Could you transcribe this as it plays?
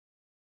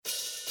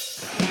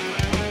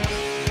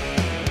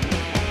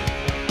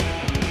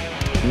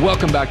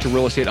Welcome back to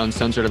Real Estate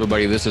Uncensored,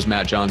 everybody. This is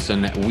Matt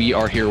Johnson. We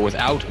are here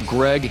without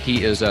Greg.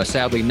 He is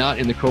sadly not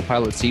in the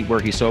co-pilot seat where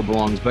he so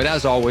belongs, but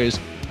as always,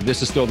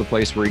 this is still the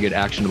place where you get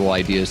actionable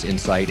ideas,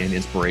 insight, and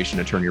inspiration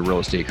to turn your real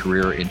estate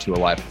career into a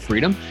life of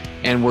freedom.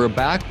 And we're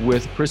back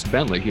with Chris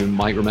Bentley, who you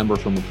might remember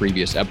from the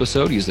previous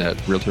episode. He's a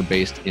realtor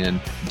based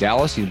in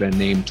Dallas. He's been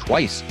named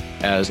twice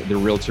as the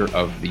Realtor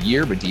of the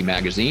Year by D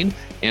Magazine.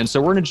 And so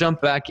we're going to jump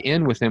back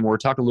in with him. We're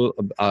talking a little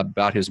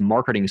about his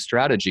marketing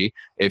strategy.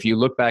 If you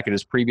look back at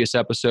his previous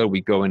episode,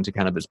 we go into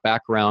kind of his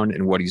background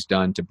and what he's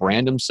done to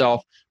brand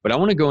himself. But I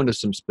want to go into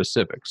some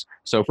specifics.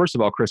 So first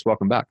of all, Chris,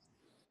 welcome back.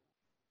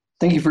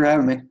 Thank you for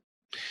having me.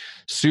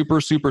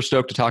 Super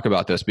stoked to talk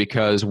about this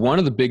because one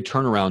of the big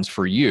turnarounds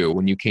for you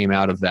when you came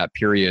out of that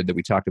period that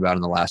we talked about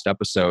in the last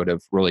episode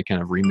of really kind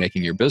of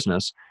remaking your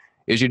business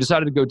is you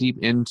decided to go deep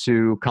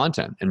into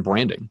content and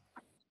branding.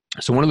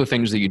 So one of the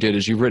things that you did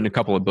is you've written a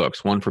couple of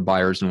books, one for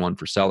buyers and one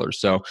for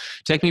sellers. So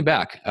take me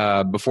back.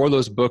 Before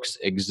those books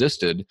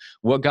existed,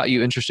 what got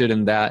you interested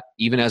in that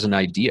even as an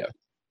idea?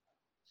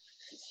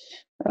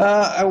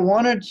 I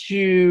wanted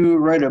to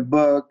write a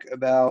book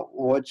about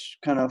what's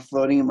kind of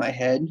floating in my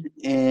head.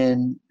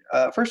 And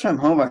first-time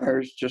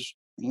homebuyers, just,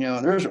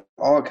 there's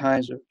all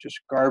kinds of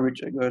just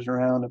garbage that goes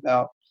around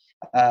about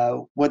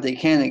what they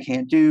can and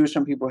can't do.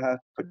 Some people have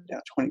to put down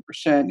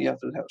 20%. You have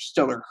to have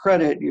stellar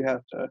credit. You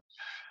have to,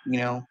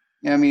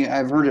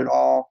 I've heard it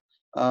all.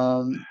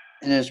 And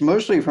it's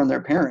mostly from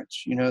their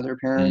parents. Their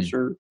parents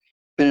are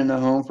been in the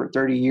home for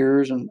 30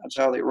 years and that's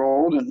how they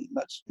rolled. And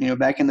that's,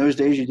 back in those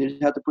days, you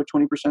did have to put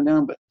 20%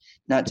 down, but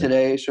not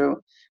today.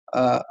 So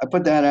I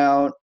put that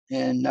out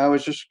and I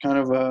was just kind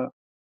of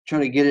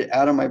trying to get it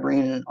out of my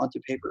brain and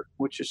onto paper,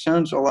 which just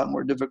sounds a lot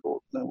more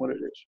difficult than what it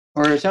is.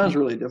 Or it sounds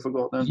really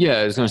difficult. Yeah,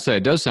 I was going to say,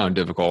 it does sound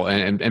difficult.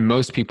 And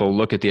most people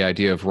look at the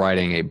idea of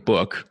writing a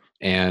book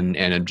and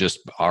it just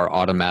are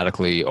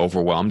automatically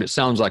overwhelmed. It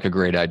sounds like a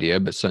great idea,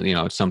 but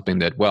it's something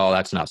that, well,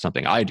 that's not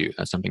something I do.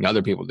 That's something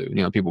other people do.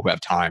 People who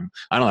have time.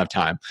 I don't have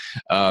time.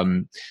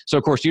 So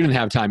of course you didn't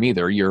have time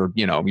either. You're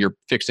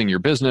fixing your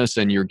business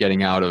and you're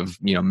getting out of,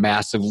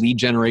 massive lead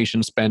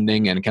generation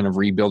spending and kind of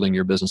rebuilding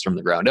your business from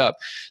the ground up.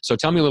 So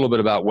tell me a little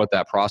bit about what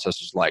that process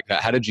was like.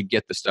 How did you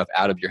get the stuff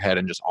out of your head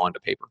and just onto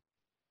paper?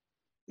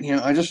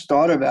 I just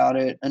thought about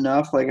it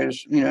enough. Like I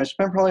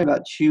spent probably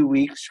about 2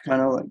 weeks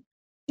kind of like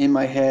in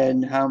my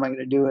head, how am I going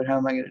to do it? How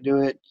am I going to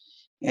do it?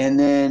 And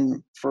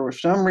then for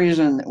some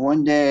reason,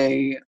 one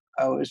day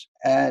I was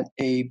at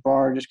a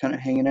bar just kind of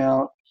hanging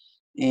out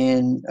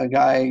and a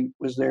guy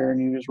was there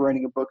and he was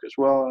writing a book as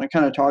well. And I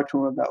kind of talked to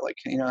him about like,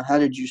 how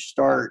did you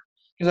start?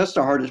 Because that's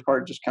the hardest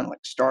part, just kind of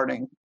like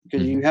starting,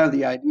 because you have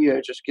the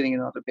idea, just getting it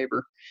on the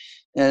paper.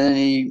 And then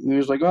he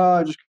was like, oh,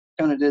 I just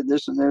kind of did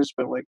this and this,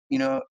 but like,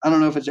 I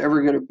don't know if it's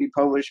ever going to be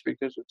published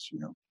because it's,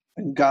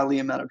 a godly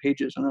amount of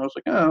pages. And I was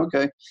like, oh,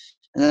 okay.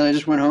 And then I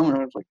just went home and I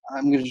was like,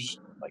 I'm going to just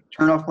like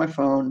turn off my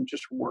phone and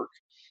just work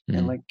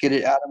and like get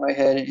it out of my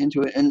head and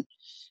into it. And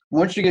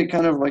once you get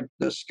kind of like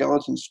the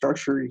skeleton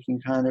structure, you can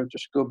kind of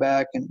just go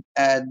back and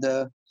add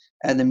the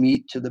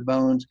meat to the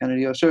bones kind of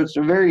deal. So it's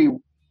a very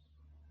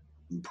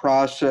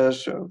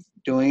process of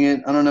doing it.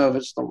 I don't know if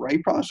it's the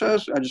right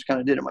process. I just kind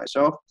of did it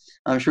myself.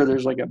 I'm sure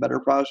there's like a better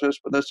process,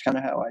 but that's kind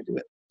of how I do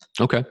it.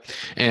 Okay.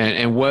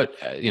 And what,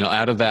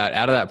 out of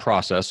that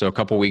process, so a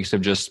couple of weeks of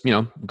just,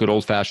 good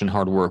old fashioned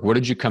hard work, what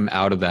did you come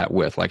out of that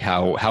with? Like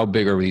how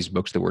big are these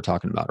books that we're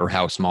talking about, or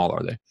how small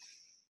are they?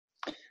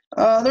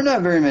 They're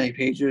not very many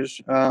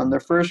pages.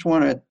 The first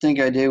one I think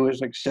I did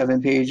was like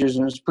 7 pages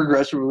and it's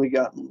progressively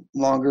gotten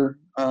longer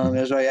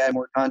as I add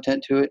more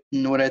content to it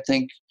and what I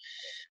think.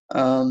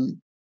 And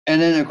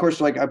then of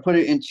course, like I put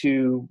it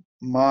into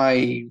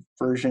my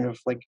version of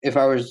like, if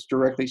I was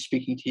directly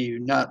speaking to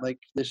you, not like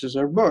this is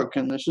our book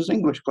and this is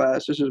English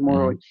class. This is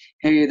more like,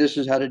 hey, this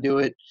is how to do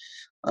it.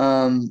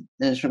 And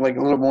it's sort of like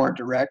a little more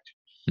direct.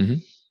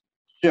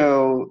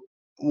 So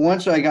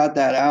once I got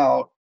that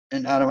out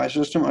and out of my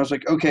system, I was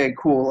like, okay,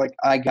 cool. Like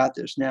I got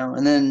this now.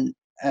 And then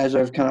as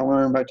I've kind of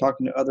learned by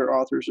talking to other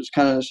authors, it's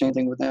kind of the same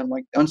thing with them.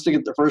 Like once they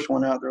get the first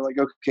one out, they're like,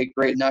 okay,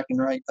 great. Now I can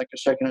write like a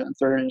second and a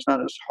third and it's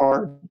not as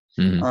hard.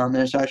 And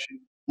it's actually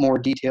more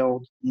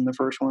detailed than the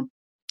first one.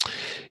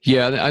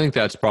 Yeah, I think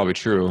that's probably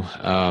true.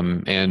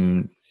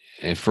 And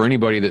for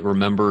anybody that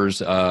remembers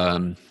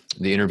the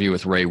interview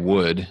with Ray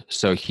Wood,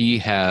 so he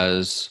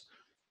has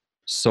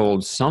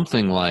sold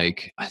something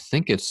like, I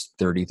think it's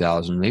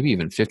 30,000, maybe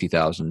even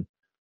 50,000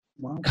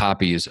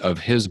 copies of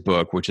his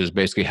book, which is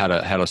basically how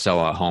to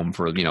sell a home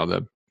for,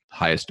 the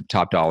highest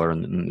top dollar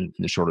in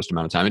the shortest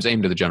amount of time. It's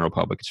aimed to the general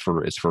public.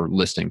 It's for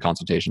listing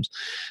consultations.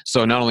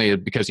 So not only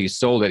because he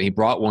sold it, he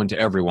brought one to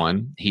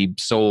everyone. He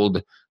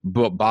sold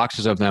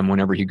boxes of them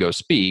whenever he goes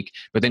speak,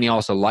 but then he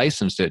also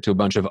licensed it to a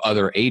bunch of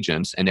other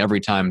agents. And every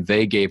time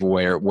they gave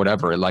away or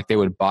whatever, like they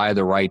would buy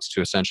the rights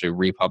to essentially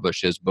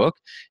republish his book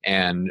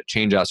and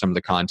change out some of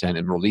the content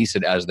and release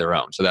it as their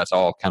own. So that's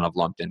all kind of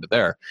lumped into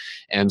there.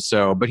 And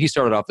so, but he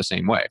started off the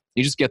same way.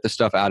 You just get the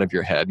stuff out of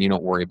your head. You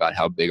don't worry about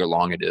how big or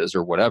long it is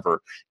or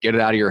whatever. Get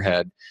it out of your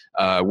head.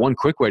 One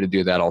quick way to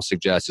do that I'll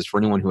suggest is for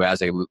anyone who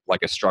has a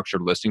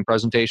structured listing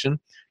presentation,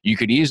 you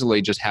could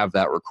easily just have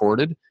that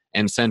recorded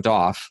and sent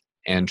off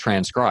and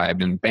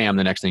transcribed, and bam,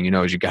 the next thing you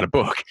know is you got a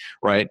book,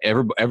 right?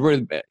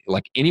 Everybody,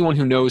 like anyone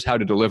who knows how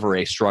to deliver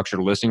a structured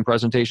listing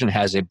presentation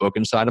has a book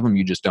inside of them.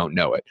 You just don't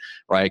know it,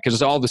 right? Because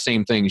it's all the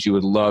same things you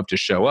would love to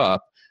show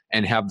up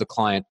and have the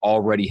client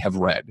already have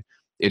read.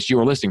 It's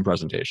your listing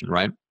presentation,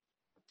 right?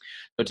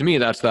 But to me,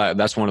 that's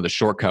one of the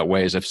shortcut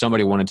ways. If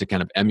somebody wanted to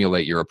kind of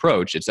emulate your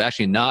approach, it's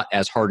actually not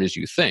as hard as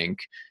you think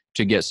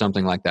to get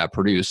something like that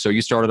produced. So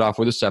you started off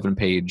with a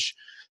 7-page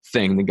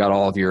thing that got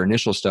all of your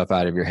initial stuff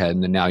out of your head,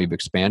 and then now you've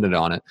expanded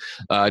on it.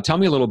 Tell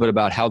me a little bit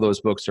about how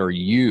those books are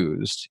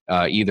used,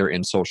 either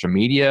in social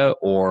media,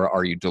 or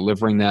are you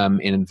delivering them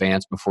in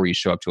advance before you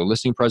show up to a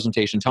listing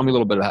presentation? Tell me a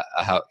little bit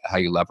about how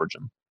you leverage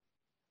them.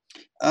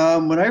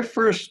 When I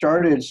first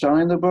started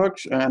selling the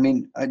books, I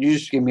mean, you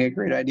just gave me a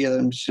great idea that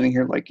I'm sitting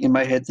here like in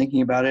my head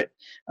thinking about it,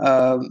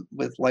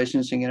 with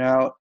licensing it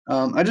out.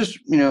 I just,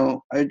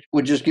 I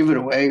would just give it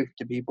away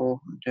to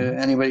people, to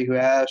anybody who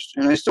asked,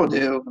 and I still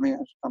do. I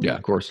mean, yeah,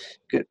 of course.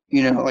 Good,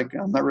 like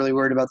I'm not really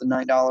worried about the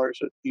 $9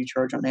 that you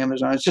charge on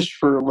Amazon. It's just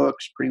for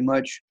looks, pretty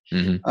much.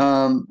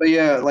 But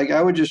yeah, like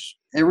I would just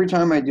every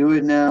time I do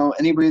it now,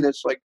 anybody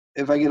that's like,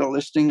 if I get a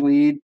listing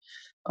lead,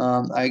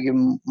 I give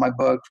them my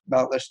book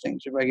about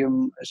listings. If I give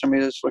them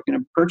somebody that's looking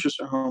to purchase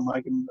a home, I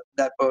give them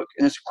that book.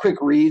 And it's a quick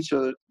read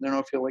so that they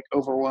don't feel like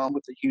overwhelmed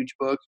with a huge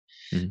book.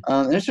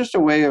 And it's just a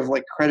way of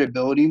like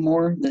credibility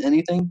more than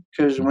anything.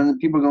 Because when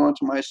people go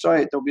onto my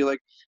site, they'll be like,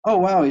 oh,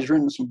 wow, he's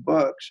written some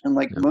books. And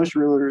like most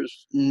realtors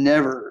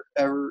never,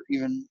 ever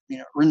even,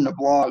 written a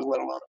blog, let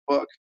alone a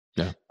book.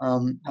 Yeah.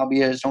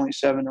 Albeit it's only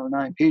 7 or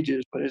 9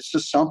 pages, but it's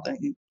just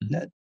something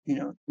that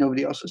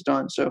nobody else has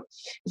done. So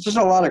it's just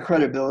a lot of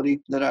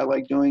credibility that I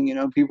like doing.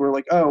 People are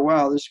like, oh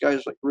wow, this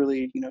guy's like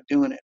really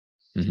doing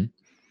it.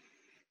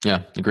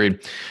 Yeah,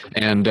 agreed.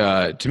 And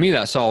to me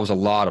that solves a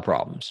lot of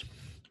problems,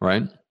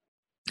 right?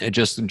 It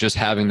just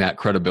having that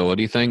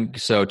credibility thing.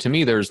 So to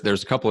me there's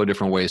a couple of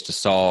different ways to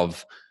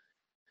solve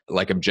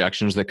like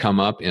objections that come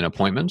up in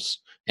appointments,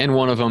 and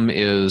one of them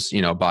is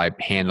by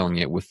handling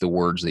it with the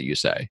words that you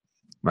say.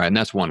 Right. And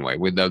that's one way.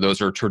 Those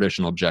are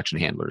traditional objection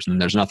handlers,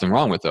 and there's nothing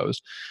wrong with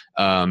those.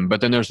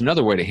 But then there's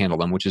another way to handle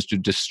them, which is to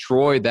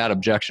destroy that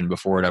objection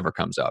before it ever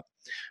comes up.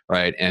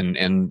 Right.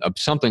 And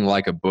something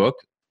like a book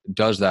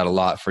does that a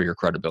lot for your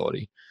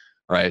credibility.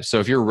 Right. So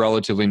if you're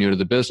relatively new to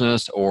the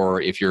business,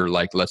 or if you're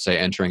like, let's say,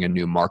 entering a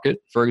new market,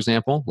 for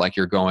example, like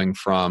you're going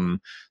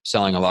from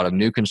selling a lot of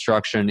new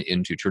construction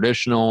into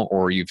traditional,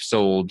 or you've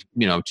sold,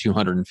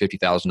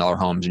 $250,000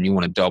 homes and you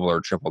want to double or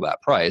triple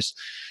that price,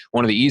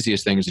 one of the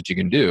easiest things that you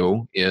can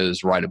do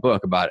is write a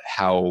book about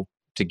how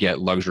to get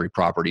luxury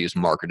properties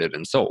marketed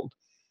and sold.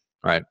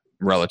 Right.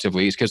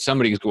 Relatively easy, because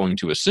somebody's going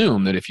to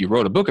assume that if you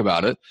wrote a book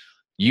about it,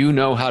 you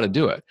know how to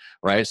do it,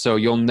 right? So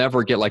you'll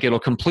never get it'll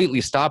completely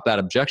stop that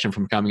objection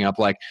from coming up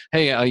like,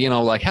 hey,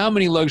 like how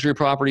many luxury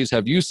properties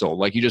have you sold?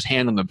 Like you just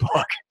hand them the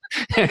book.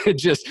 It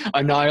just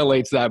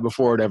annihilates that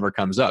before it ever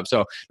comes up.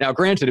 So now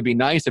granted, it'd be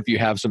nice if you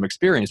have some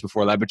experience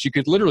before that, but you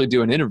could literally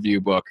do an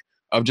interview book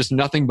of just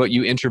nothing but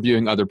you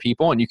interviewing other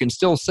people. And you can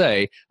still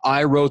say,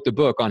 I wrote the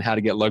book on how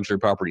to get luxury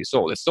properties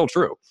sold. It's still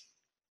true.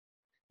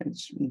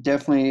 It's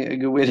definitely a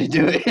good way to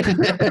do it.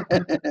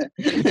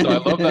 So I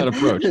love that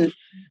approach.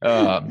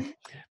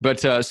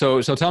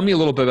 So tell me a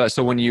little bit about,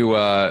 so when you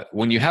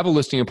have a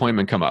listing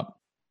appointment come up,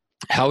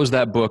 how is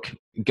that book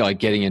like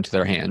getting into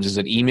their hands? Is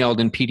it emailed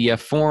in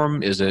PDF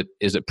form? Is it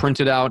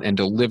printed out and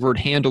delivered,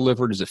 hand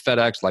delivered? Is it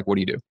FedEx? Like, what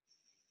do you do?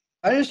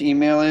 I just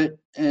email it,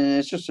 and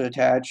it's just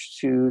attached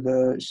to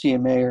the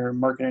CMA or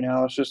market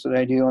analysis that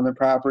I do on the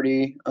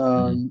property.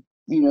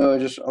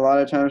 Just a lot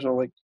of times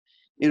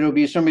it'll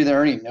be somebody that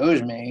already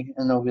knows me,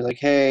 and they'll be like,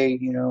 hey,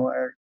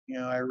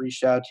 I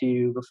reached out to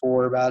you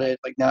before about it.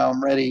 Like, now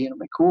I'm ready. And I'm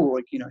like, cool.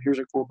 Like, here's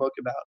a cool book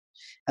about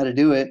how to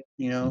do it,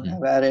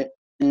 have at it,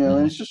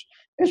 and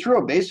it's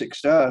real basic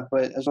stuff,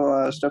 but there's a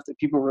lot of stuff that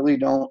people really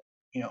don't,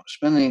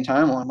 spend any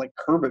time on, like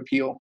curb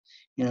appeal,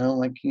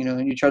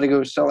 you try to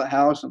go sell a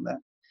house and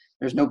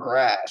there's no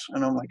grass.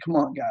 And I'm like, come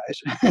on,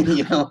 guys,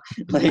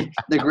 like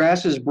the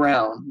grass is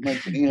brown.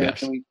 Like,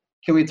 yes.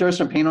 can we throw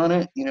some paint on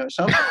it?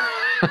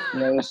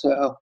 Something,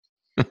 so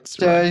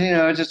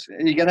right. Just,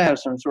 you got to have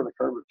some sort of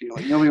curb appeal.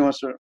 Like, nobody wants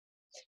to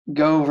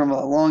go from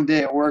a long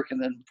day at work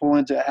and then pull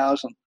into a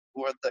house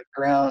where the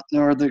grass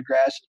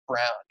is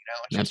brown.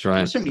 That's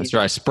right. That's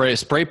right.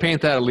 Spray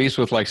paint that at least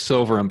with like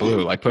silver and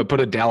blue. Like put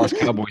a Dallas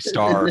Cowboy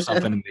star or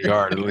something in the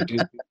yard. It'll do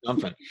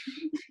something.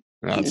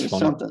 That's funny.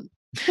 Something.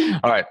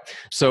 All right.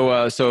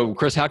 So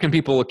Chris, how can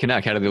people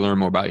connect? How do they learn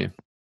more about you?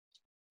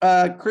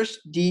 Chris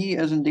D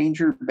as in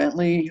danger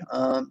Bentley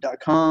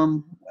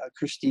 .com,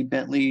 Chris D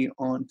Bentley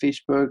on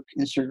Facebook,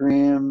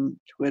 Instagram,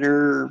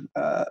 Twitter,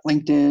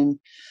 LinkedIn,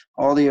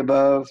 all the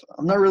above.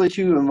 I'm not really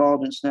too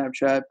involved in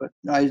Snapchat, but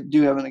I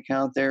do have an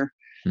account there.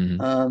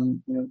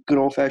 Good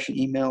old fashioned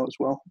email as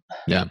well.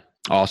 Yeah.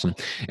 Awesome.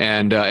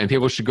 And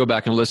people should go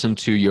back and listen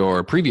to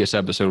your previous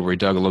episode where we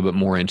dug a little bit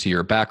more into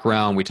your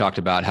background. We talked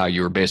about how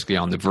you were basically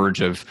on the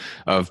verge of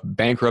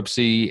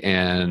bankruptcy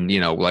and,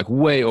 like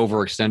way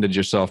overextended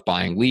yourself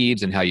buying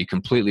leads, and how you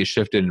completely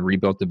shifted and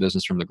rebuilt the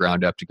business from the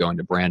ground up to go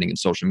into branding and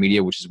social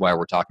media, which is why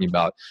we're talking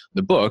about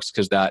the books,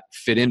 because that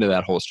fit into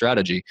that whole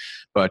strategy.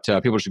 But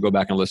people should go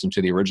back and listen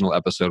to the original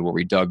episode where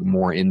we dug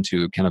more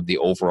into kind of the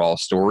overall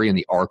story and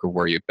the arc of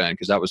where you've been,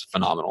 because that was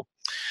phenomenal.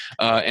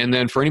 And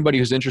then for anybody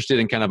who's interested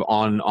in kind of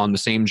on the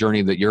same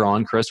journey that you're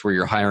on, Chris, where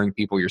you're hiring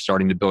people, you're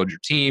starting to build your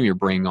team, you're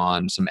bringing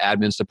on some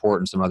admin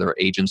support and some other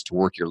agents to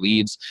work your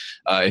leads.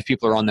 If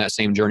people are on that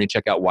same journey,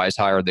 check out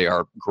WiseHire. They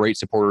are great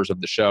supporters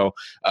of the show.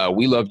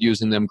 We love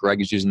using them.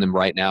 Greg is using them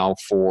right now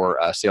for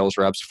sales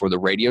reps for the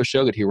radio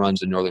show that he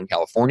runs in Northern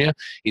California.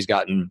 He's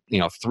gotten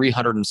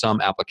 300 and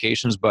some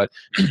applications, but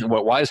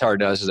what WiseHire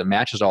does is it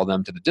matches all of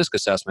them to the DISC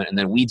assessment and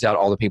then weeds out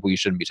all the people you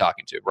shouldn't be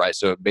talking to, right?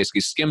 So it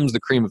basically skims the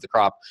cream of the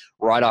crop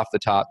right off the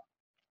top.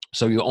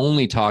 So you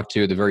only talk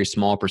to the very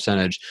small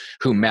percentage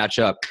who match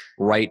up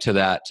right to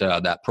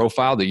that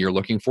profile that you're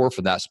looking for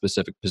that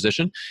specific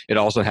position. It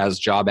also has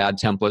job ad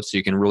templates, so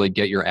you can really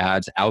get your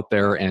ads out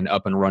there and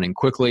up and running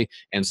quickly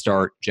and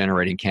start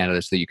generating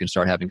candidates that you can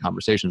start having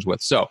conversations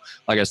with. So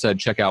like I said,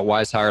 check out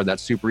WiseHire.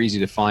 That's super easy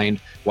to find,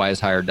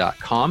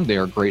 wisehire.com. They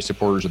are great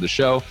supporters of the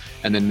show.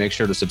 And then make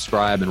sure to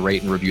subscribe and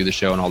rate and review the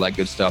show and all that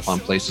good stuff on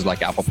places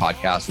like Apple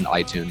Podcasts and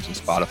iTunes and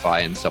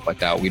Spotify and stuff like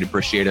that. We'd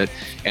appreciate it.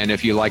 And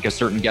if you like a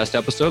certain guest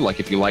episode, like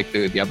if you like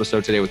the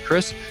episode today with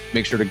Chris,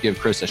 make sure to give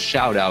Chris a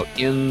shout out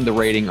in the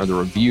rating or the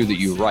review that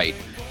you write,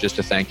 just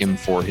to thank him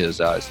for his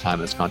time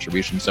and his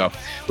contribution. So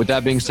with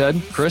that being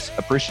said, Chris,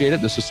 appreciate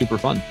it. This was super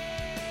fun.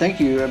 Thank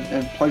you.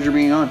 A pleasure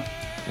being on.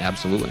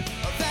 Absolutely.